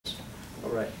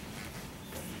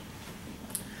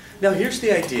Now here's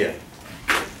the idea.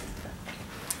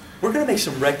 We're going to make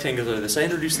some rectangles out of this. I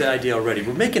introduced the idea already.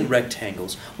 We're making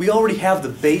rectangles. We already have the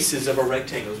bases of our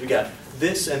rectangles. We got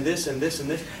this and this and this and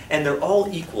this, and they're all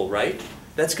equal, right?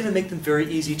 That's going to make them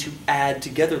very easy to add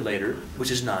together later,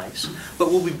 which is nice.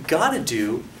 But what we've got to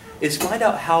do is find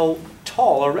out how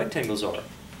tall our rectangles are,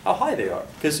 how high they are.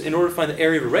 Because in order to find the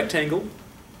area of a rectangle,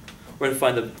 we're going to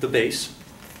find the base,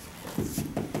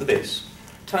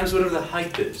 times whatever the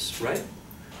height is, right?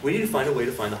 We need to find a way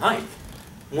to find the height.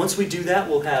 Once we do that,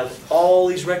 we'll have all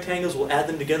these rectangles, we'll add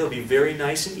them together, it'll be very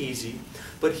nice and easy.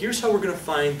 But here's how we're going to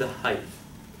find the height.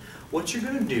 What you're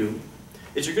going to do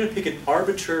is you're going to pick an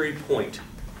arbitrary point,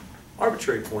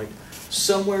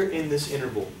 somewhere in this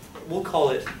interval. We'll call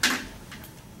it,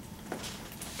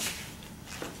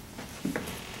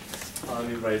 let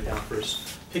me write it down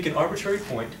first. Pick an arbitrary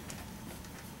point.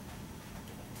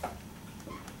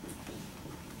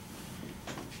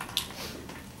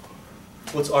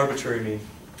 What's arbitrary mean?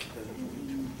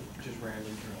 Just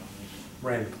random.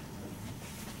 Random.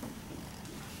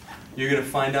 You're going to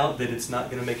find out that it's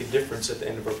not going to make a difference at the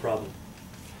end of our problem.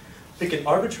 Pick an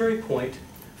arbitrary point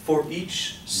for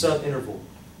each subinterval.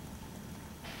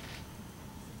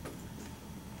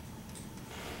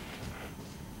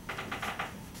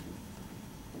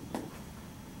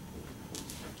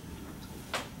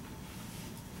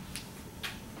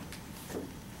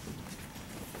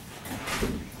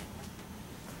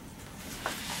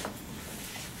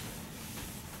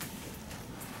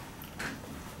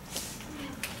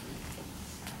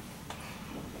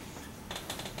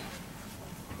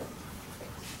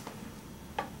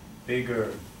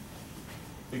 Bigger.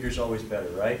 Bigger's always better,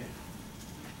 right?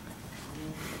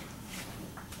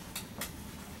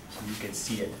 So you can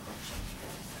see it.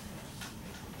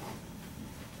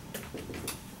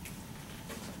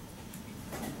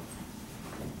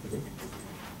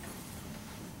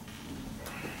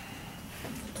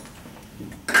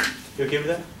 You okay with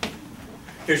that?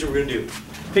 Here's what we're going to do.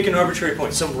 Pick an arbitrary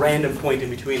point, some random point in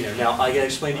between there. Now, I got to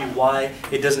explain to you why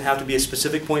it doesn't have to be a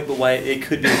specific point, but why it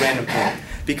could be a random point.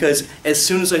 Because as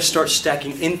soon as I start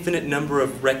stacking infinite number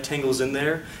of rectangles in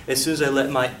there, as soon as I let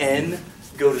my n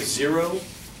go to 0,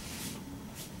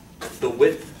 the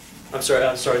width,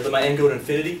 let my n go to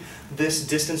infinity, this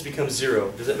distance becomes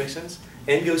 0. Does that make sense?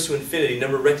 N goes to infinity,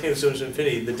 number of rectangles goes to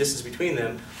infinity, the distance between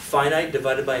them, finite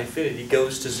divided by infinity,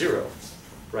 goes to 0,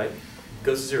 right?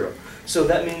 Goes to 0. So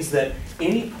that means that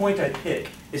any point I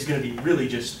pick is going to be really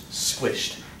just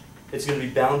squished. It's going to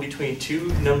be bound between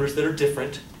two numbers that are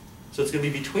different. So it's going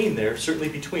to be between there, certainly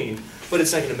between, but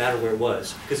it's not going to matter where it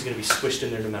was, because it's going to be squished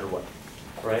in there no matter what.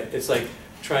 Right? It's like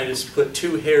trying to put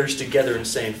two hairs together and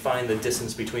saying, find the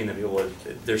distance between them. Well,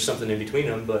 there's something in between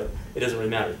them, but it doesn't really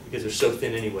matter, because they're so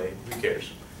thin anyway. Who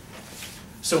cares?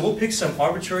 So we'll pick some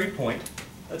arbitrary point.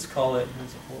 Let's call it,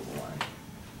 that's a horrible line.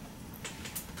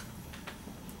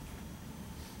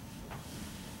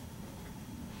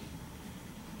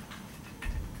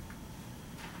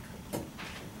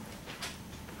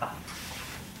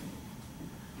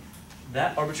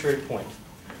 That arbitrary point,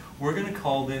 we're going to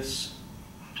call this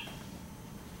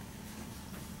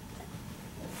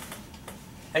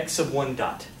x of 1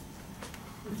 dot.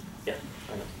 Yeah,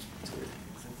 I know. It's weird.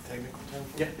 Is that the technical term?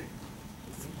 Yeah.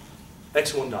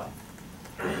 X of 1 dot.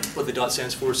 What the dot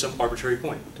stands for is some arbitrary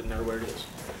point. Doesn't matter where it is.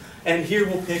 And here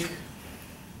we'll pick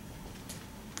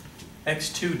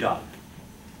x2 dot.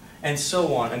 And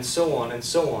so on, and so on, and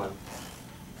so on.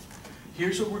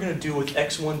 Here's what we're going to do with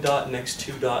x1 dot and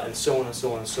x2 dot and so on and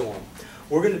so on and so on.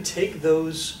 We're going to take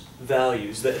those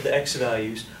values, the x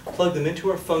values, plug them into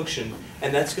our function,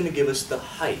 and that's going to give us the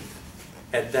height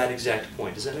at that exact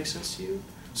point. Does that make sense to you?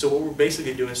 So what we're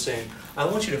basically doing is saying, I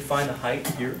want you to find the height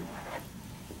here.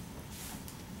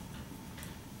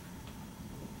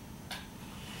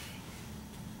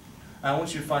 I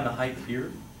want you to find the height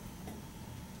here.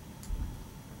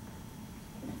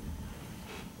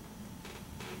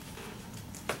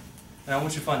 And I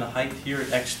want you to find the height here at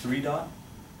x3 dot.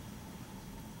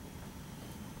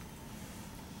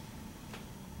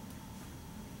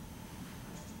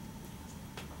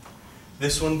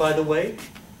 This one, by the way,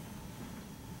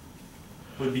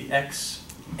 would be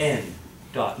xn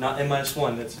dot, not n minus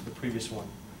 1, that's the previous one.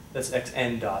 That's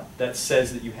xn dot. That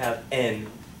says that you have n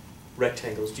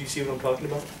rectangles. Do you see what I'm talking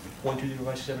about? 1, 2, 3, 4,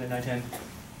 5, 6, 7, 8, 9, 10,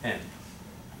 n.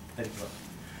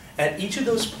 At each of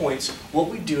those points, what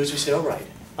we do is we say, all right,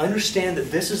 understand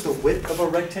that this is the width of a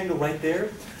rectangle right there.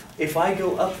 If I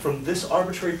go up from this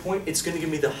arbitrary point, it's going to give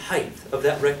me the height of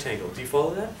that rectangle. Do you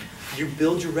follow that? You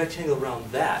build your rectangle around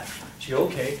that. So you go,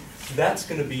 okay, that's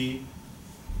going to be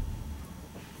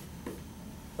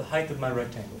the height of my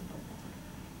rectangle.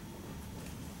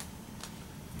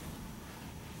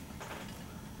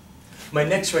 My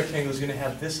next rectangle is going to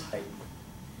have this height.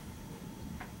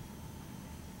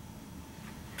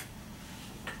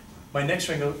 My next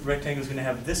rectangle is going to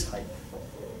have this height.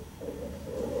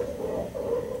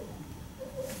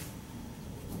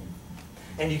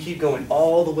 And you keep going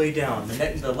all the way down.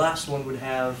 The last one would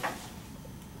have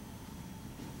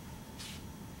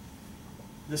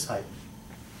this height.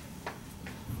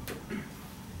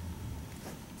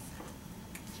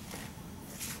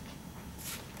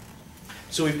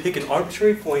 So we pick an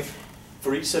arbitrary point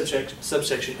for each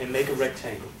subsection and make a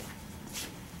rectangle.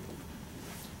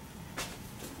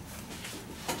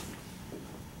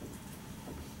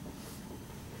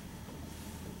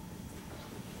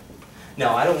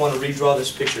 Now, I don't want to redraw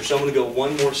this picture, so I'm going to go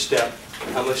one more step.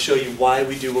 I'm going to show you why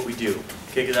we do what we do.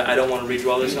 Okay, because I don't want to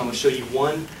redraw this. I'm going to show you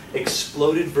one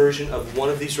exploded version of one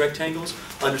of these rectangles.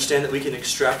 Understand that we can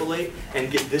extrapolate and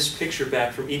get this picture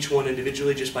back from each one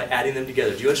individually just by adding them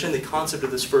together. Do you understand the concept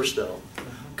of this first, though?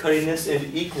 Cutting this into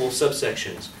equal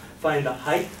subsections. Find the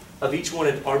height of each one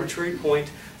at an arbitrary point,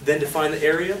 then define the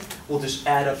area. We'll just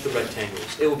add up the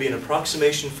rectangles. It will be an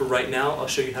approximation for right now. I'll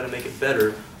show you how to make it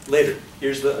better later.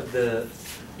 Here's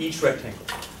each rectangle.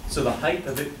 So the height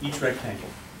of each rectangle.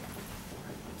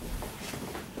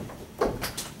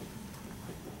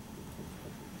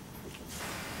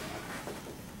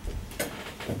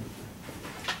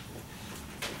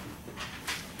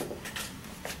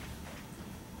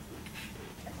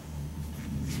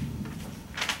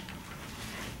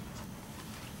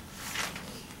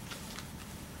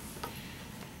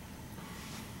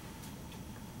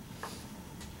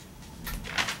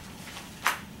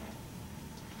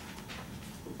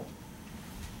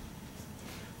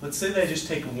 Let's say that I just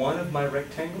take one of my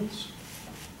rectangles.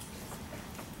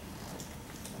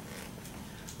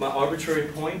 My arbitrary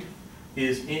point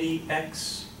is any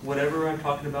x, whatever I'm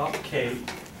talking about, k,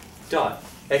 dot.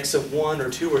 X of 1 or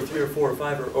 2 or 3 or 4 or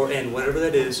 5 or n, whatever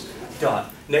that is,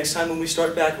 dot. Next time when we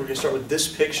start back, we're going to start with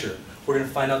this picture. We're going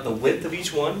to find out the width of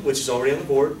each one, which is already on the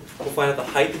board. We'll find out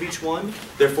the height of each one.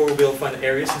 Therefore, we'll be able to find the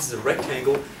area since it's a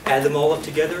rectangle, add them all up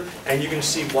together, and you're going to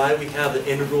see why we have the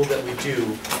integral that we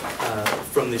do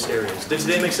from these areas. Did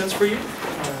today make sense for you?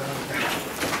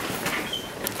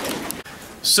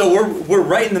 So we're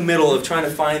right in the middle of trying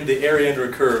to find the area under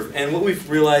a curve, and what we've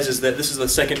realized is that this is the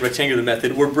second rectangular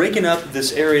method. We're breaking up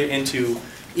this area into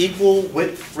equal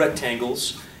width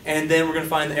rectangles, and then we're going to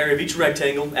find the area of each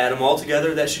rectangle, add them all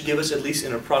together. That should give us at least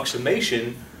an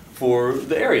approximation for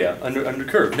the area under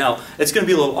curve. Now, it's going to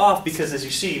be a little off because, as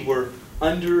you see, we're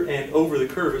under and over the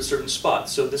curve at certain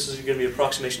spots. So this is going to be an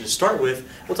approximation to start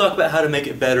with. We'll talk about how to make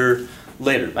it better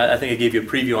later. I think I gave you a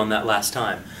preview on that last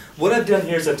time. What I've done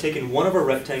here is I've taken one of our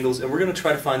rectangles, and we're going to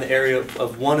try to find the area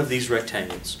of one of these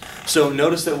rectangles. So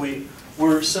notice that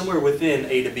we're somewhere within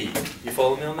A to B. You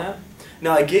follow me on that?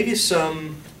 Now, I gave you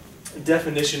some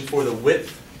definition for the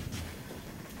width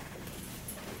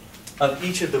of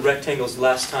each of the rectangles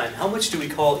last time. How much do we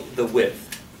call the width?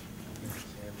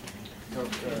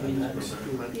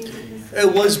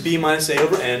 It was b minus a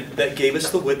over n that gave us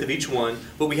the width of each one,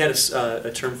 but we had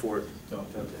a term for it.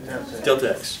 Delta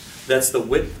x. That's the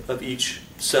width of each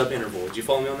sub-interval. Do you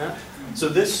follow me on that? So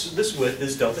this width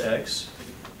is delta x.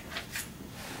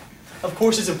 Of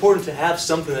course, it's important to have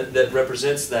something that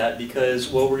represents that because,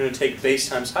 well, we're going to take base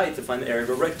times height to find the area of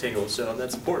a rectangle, so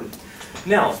that's important.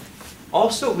 Now,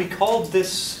 also, we called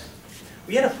this,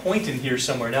 we had a point in here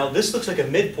somewhere. Now, this looks like a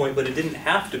midpoint, but it didn't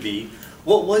have to be.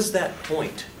 What was that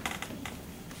point?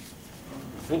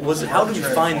 What was it? How did we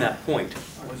find that point?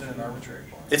 Was it an arbitrary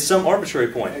point? It's some arbitrary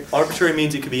point. Arbitrary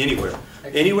means it could be anywhere.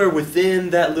 Anywhere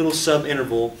within that little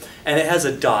sub-interval, and it has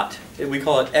a dot. We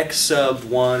call it x sub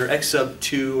 1 or x sub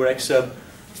 2 or x sub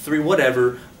 3,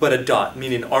 whatever, but a dot,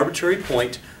 meaning an arbitrary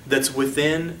point that's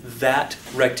within that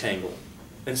rectangle.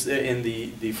 In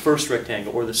the first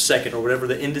rectangle or the second or whatever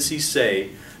the indices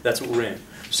say, that's what we're in.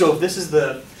 So if this is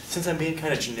since I'm being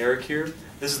kind of generic here,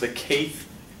 this is the kth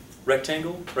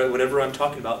rectangle, right? Whatever I'm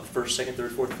talking about, first, second,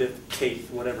 third, fourth, fifth, kth,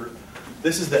 whatever.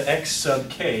 This is the x sub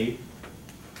k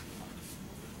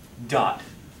dot.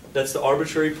 That's the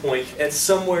arbitrary point at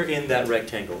somewhere in that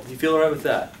rectangle. You feel all right with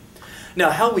that?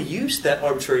 Now, how we used that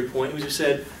arbitrary point, we just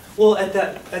said, well, at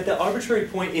that arbitrary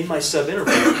point in my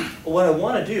subinterval, what I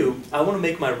want to do, I want to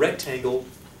make my rectangle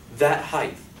that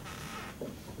height.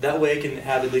 That way I can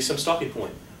have at least some stopping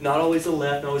point. Not always the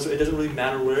left, not always, it doesn't really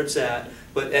matter where it's at,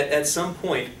 but at some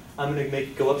point, I'm going to make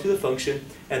it go up to the function,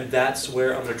 and that's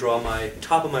where I'm going to draw my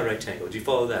top of my rectangle. Do you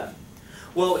follow that?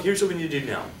 Well, here's what we need to do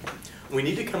now. We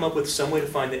need to come up with some way to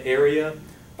find the area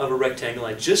of a rectangle.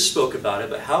 I just spoke about it,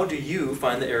 but how do you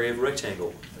find the area of a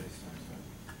rectangle?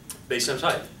 Base times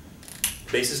height.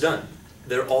 Base is done.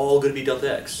 They're all going to be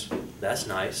delta x. That's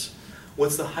nice.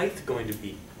 What's the height going to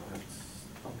be?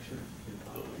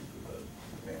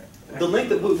 The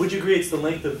length of, would you agree it's the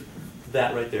length of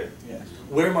that right there? Yes.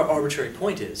 Where my arbitrary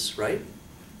point is, right?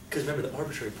 Because remember, the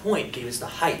arbitrary point gave us the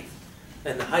height.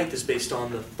 And the height is based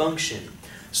on the function.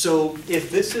 So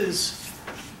if this is,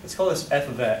 let's call this f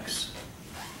of x.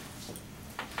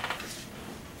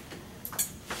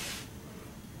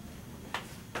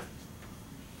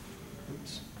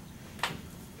 Oops.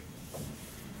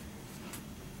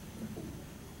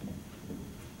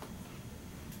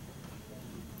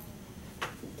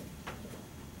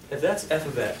 If that's f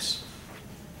of x,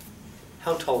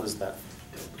 how tall is that?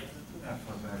 F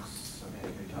of X,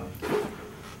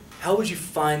 How would you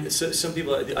find, so some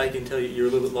people, I can tell you, you're a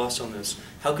little bit lost on this.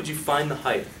 How could you find the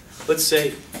height? Let's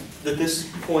say that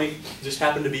this point just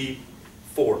happened to be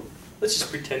 4. Let's just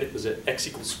pretend it was at x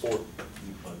equals 4.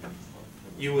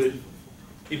 You'd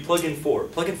plug in 4.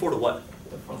 Plug in 4 to what?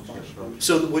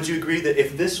 So would you agree that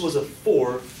if this was a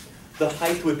 4, the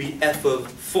height would be f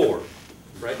of 4,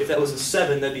 right? If that was a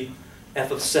 7, that'd be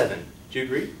f of 7. Do you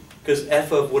agree? Because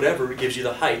f of whatever gives you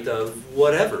the height of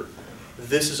whatever.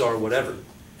 This is our whatever,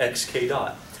 xk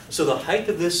dot. So the height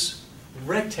of this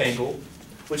rectangle,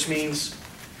 which means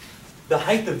the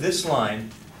height of this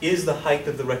line is the height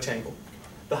of the rectangle.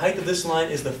 The height of this line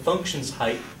is the function's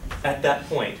height at that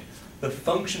point. The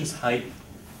function's height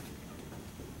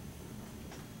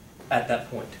at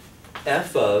that point.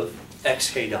 F of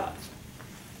xk dot.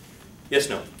 Yes,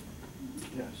 no?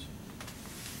 Yes.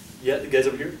 Yeah, the guys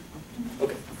over here?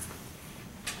 Okay.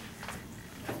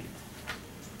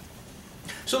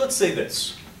 So let's say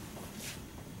this.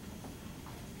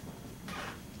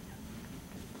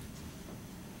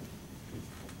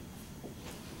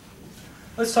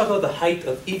 Let's talk about the height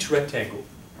of each rectangle.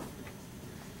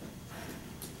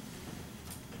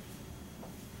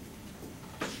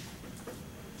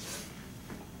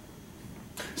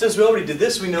 Since we already did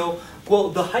this, we know, well,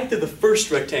 the height of the first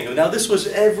rectangle. Now this was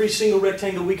every single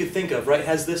rectangle we could think of, right?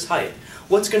 Has this height.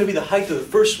 What's going to be the height of the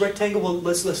first rectangle? Well,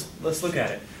 let's look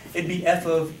at it. It'd be f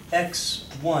of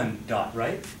x1 dot,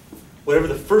 right? Whatever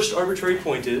the first arbitrary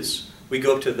point is, we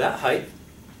go up to that height.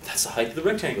 That's the height of the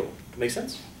rectangle. Make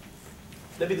sense?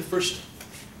 That'd be the first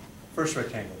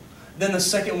rectangle. Then the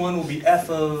second one will be f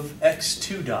of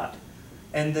x2 dot.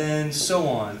 And then so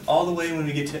on, all the way when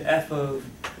we get to f of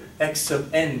x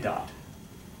sub n dot.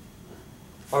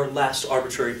 Our last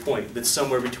arbitrary point that's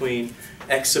somewhere between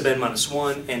x sub n minus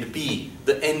 1 and b,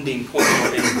 the ending point of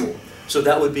our angle. So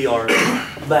that would be our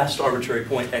last arbitrary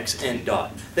point, xn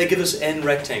dot. That gives us n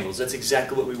rectangles. That's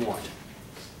exactly what we want.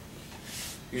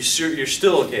 You're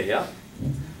still okay, yeah?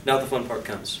 Now the fun part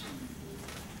comes.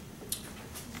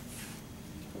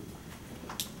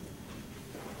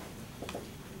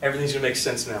 Everything's going to make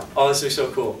sense now. Oh, this is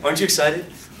so cool. Aren't you excited?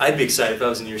 I'd be excited if I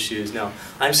was in your shoes. Now,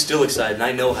 I'm still excited, and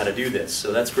I know how to do this,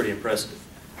 so that's pretty impressive.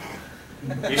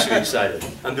 You should be excited.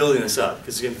 I'm building this up,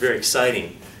 because it's going to be very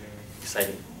exciting.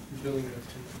 Exciting. You're building it up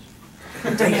too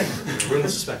much. Dang it! Ruin the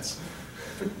suspense.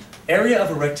 Area of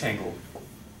a rectangle.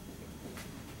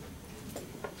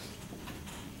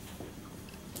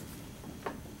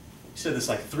 You said this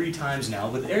like 3 times now,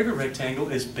 but the area of a rectangle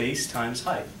is base times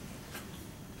height.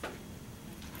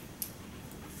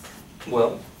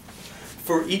 Well,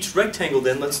 for each rectangle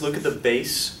then, let's look at the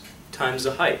base times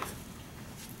the height.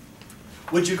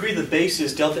 Would you agree the base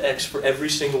is delta x for every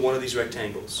single one of these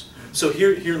rectangles? So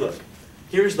here look.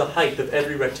 Here's the height of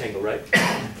every rectangle, right?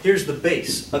 Here's the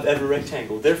base of every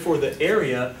rectangle. Therefore, the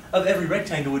area of every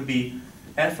rectangle would be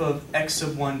f of x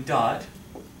sub 1 dot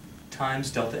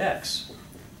times delta x.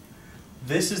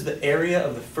 This is the area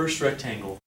of the first rectangle.